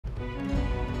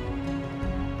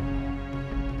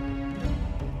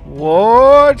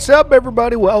What's up,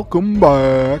 everybody? Welcome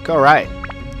back. Alright.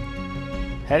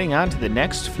 Heading on to the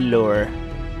next floor.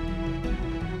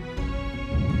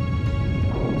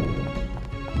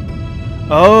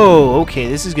 Oh, okay.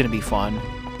 This is going to be fun.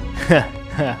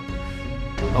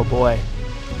 Oh, boy.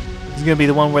 This is going to be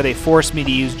the one where they force me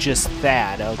to use just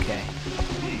that. Okay.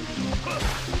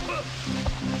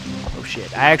 Oh,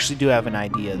 shit. I actually do have an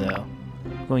idea, though.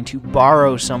 I'm going to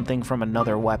borrow something from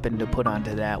another weapon to put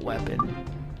onto that weapon.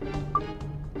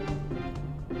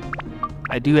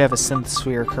 I do have a synth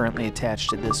sphere currently attached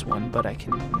to this one, but I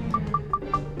can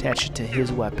attach it to his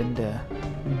weapon to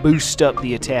boost up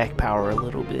the attack power a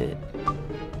little bit.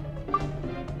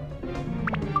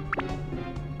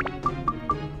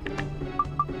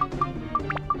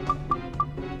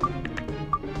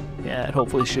 Yeah, it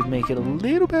hopefully should make it a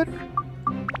little better.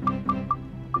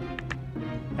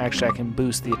 Actually, I can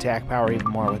boost the attack power even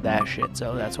more with that shit,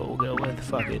 so that's what we'll go with.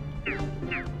 Fuck it.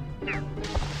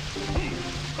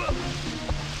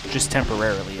 Just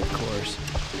temporarily, of course.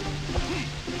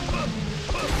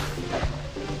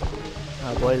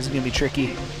 Oh boy, this is gonna be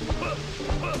tricky.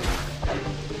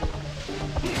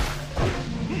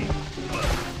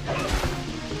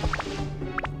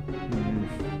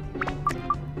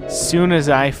 As soon as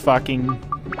I fucking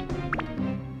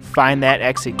find that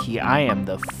exit key, I am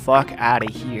the fuck out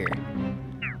of here.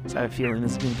 So I have a feeling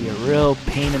this is gonna be a real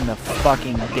pain in the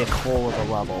fucking dick hole of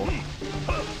a level.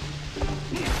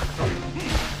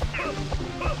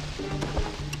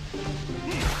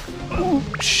 Ooh,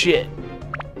 shit.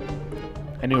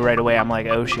 I knew right away, I'm like,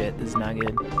 oh shit, this is not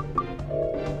good.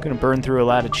 Gonna burn through a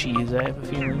lot of cheese, I have a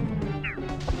feeling.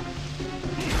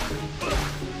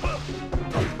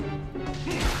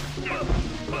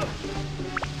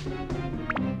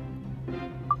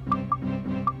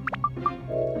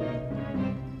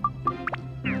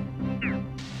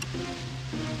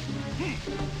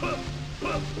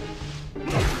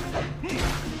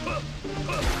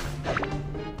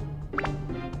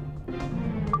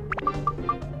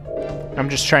 I'm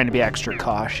just trying to be extra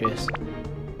cautious.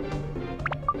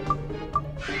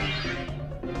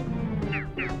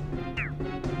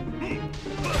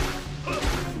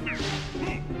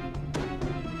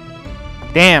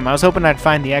 Damn, I was hoping I'd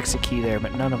find the exit key there,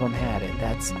 but none of them had it.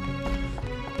 That's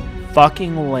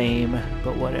fucking lame,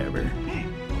 but whatever.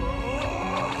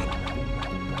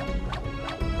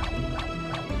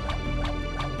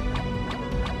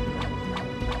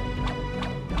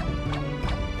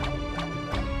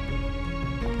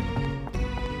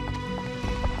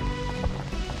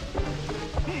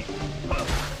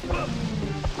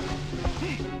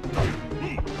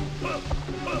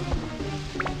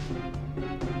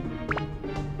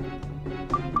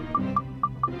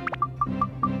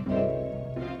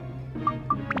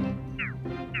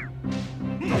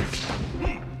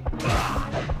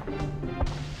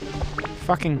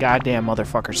 Fucking goddamn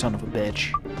motherfucker, son of a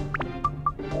bitch.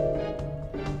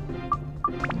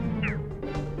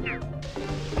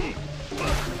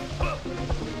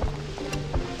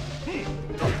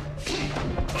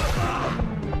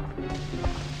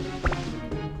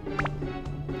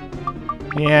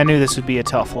 Yeah, I knew this would be a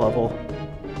tough level.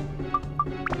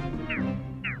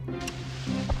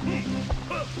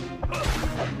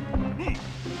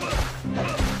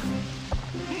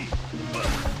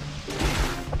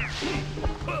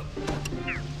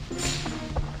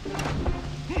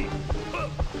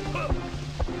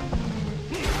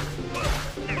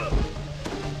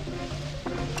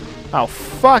 Oh,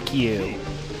 fuck you.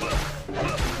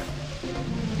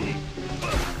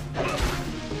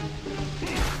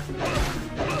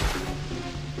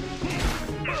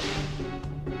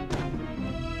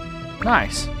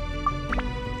 Nice.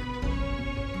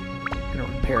 Gonna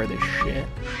repair this shit.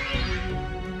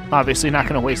 Obviously not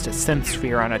gonna waste a synth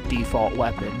sphere on a default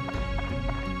weapon.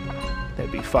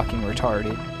 That'd be fucking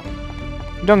retarded.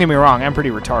 Don't get me wrong, I'm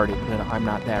pretty retarded, but I'm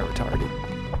not that retarded.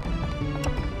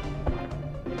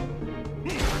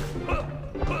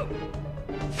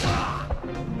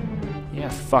 Yeah,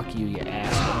 fuck you, you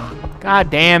asshole. God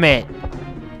damn it!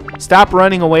 Stop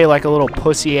running away like a little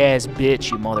pussy-ass bitch,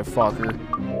 you motherfucker.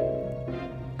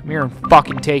 Come here and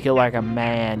fucking take it like a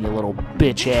man, you little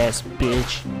bitch-ass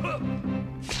bitch.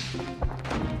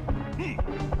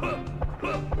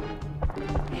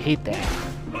 I hate that.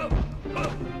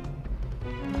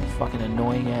 Fucking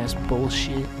annoying-ass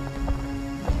bullshit.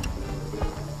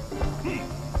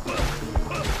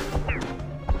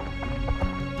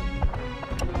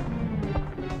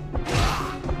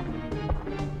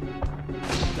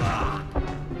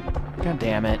 God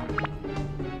damn it.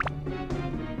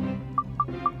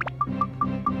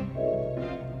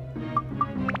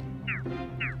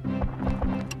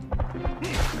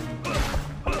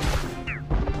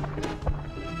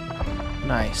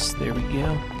 Nice. There we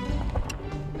go.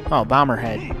 Oh, bomber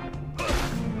head.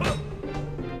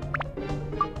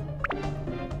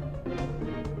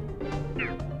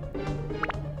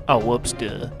 Oh, whoops,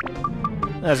 duh.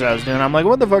 That's what I was doing. I'm like,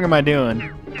 what the fuck am I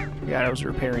doing? God, I was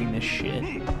repairing this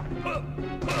shit.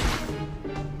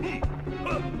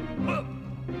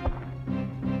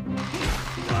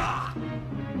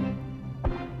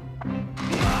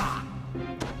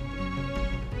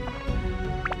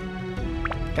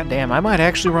 God damn, I might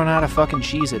actually run out of fucking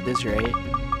cheese at this rate.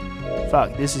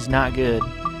 Fuck, this is not good.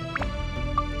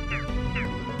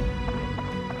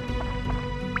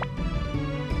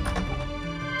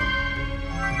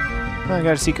 Well, I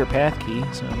got a secret path key,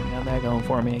 so I got that going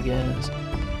for me, I guess.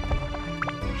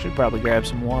 Should probably grab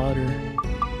some water.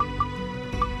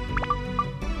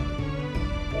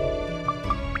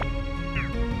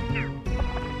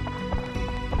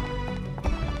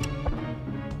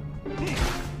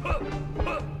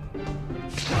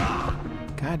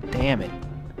 God damn it.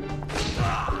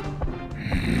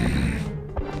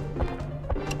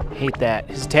 Hate that.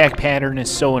 His attack pattern is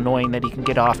so annoying that he can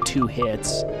get off 2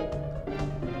 hits.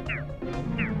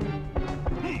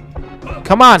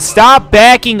 Come on, stop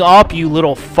backing up, you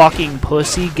little fucking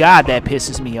pussy. God, that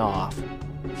pisses me off.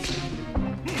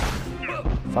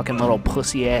 Fucking little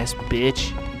pussy-ass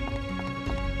bitch.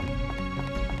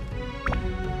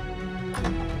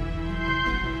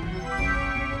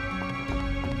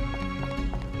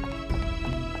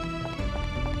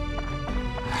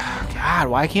 God,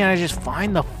 why can't I just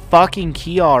find the fucking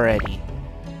key already?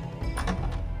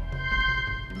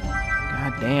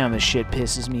 God damn, this shit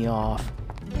pisses me off.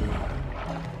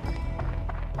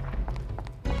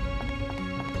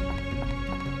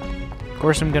 Of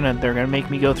course, they're gonna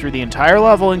make me go through the entire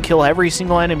level and kill every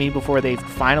single enemy before they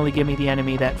finally give me the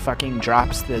enemy that fucking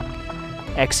drops the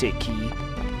exit key.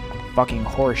 Fucking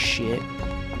horse shit.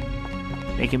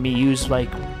 Making me use, like,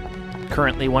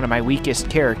 currently one of my weakest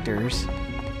characters.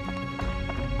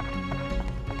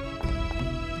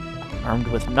 Armed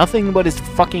with nothing but his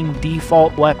fucking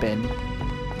default weapon.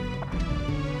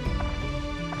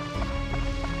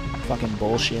 Fucking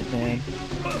bullshit, man.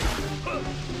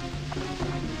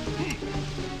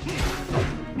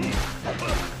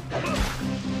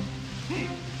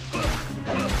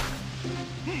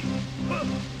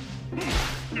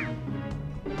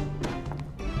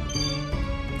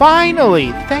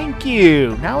 Finally! Thank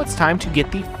you! Now it's time to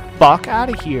get the fuck out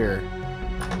of here.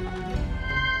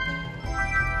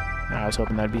 I was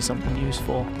hoping that'd be something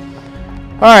useful.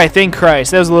 Alright, thank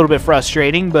Christ. That was a little bit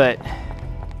frustrating, but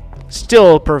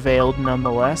still prevailed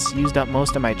nonetheless. Used up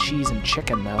most of my cheese and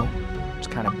chicken, though. It's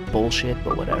kind of bullshit,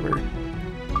 but whatever.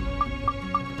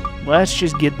 Let's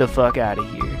just get the fuck out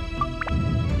of here.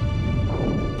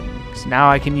 So now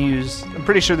I can use... I'm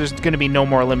pretty sure there's going to be no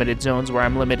more limited zones where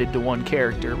I'm limited to one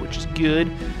character, which is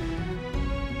good.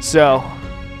 So,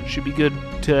 should be good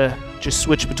to just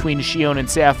switch between Shion and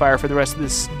Sapphire for the rest of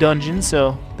this dungeon,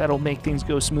 so that'll make things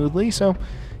go smoothly. So,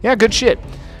 yeah, good shit.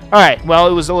 Alright, well,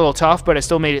 it was a little tough, but I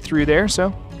still made it through there,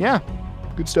 so, yeah,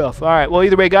 good stuff. Alright, well,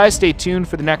 either way, guys, stay tuned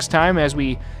for the next time as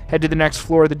we head to the next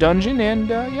floor of the dungeon, and,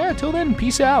 yeah, till then,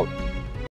 peace out.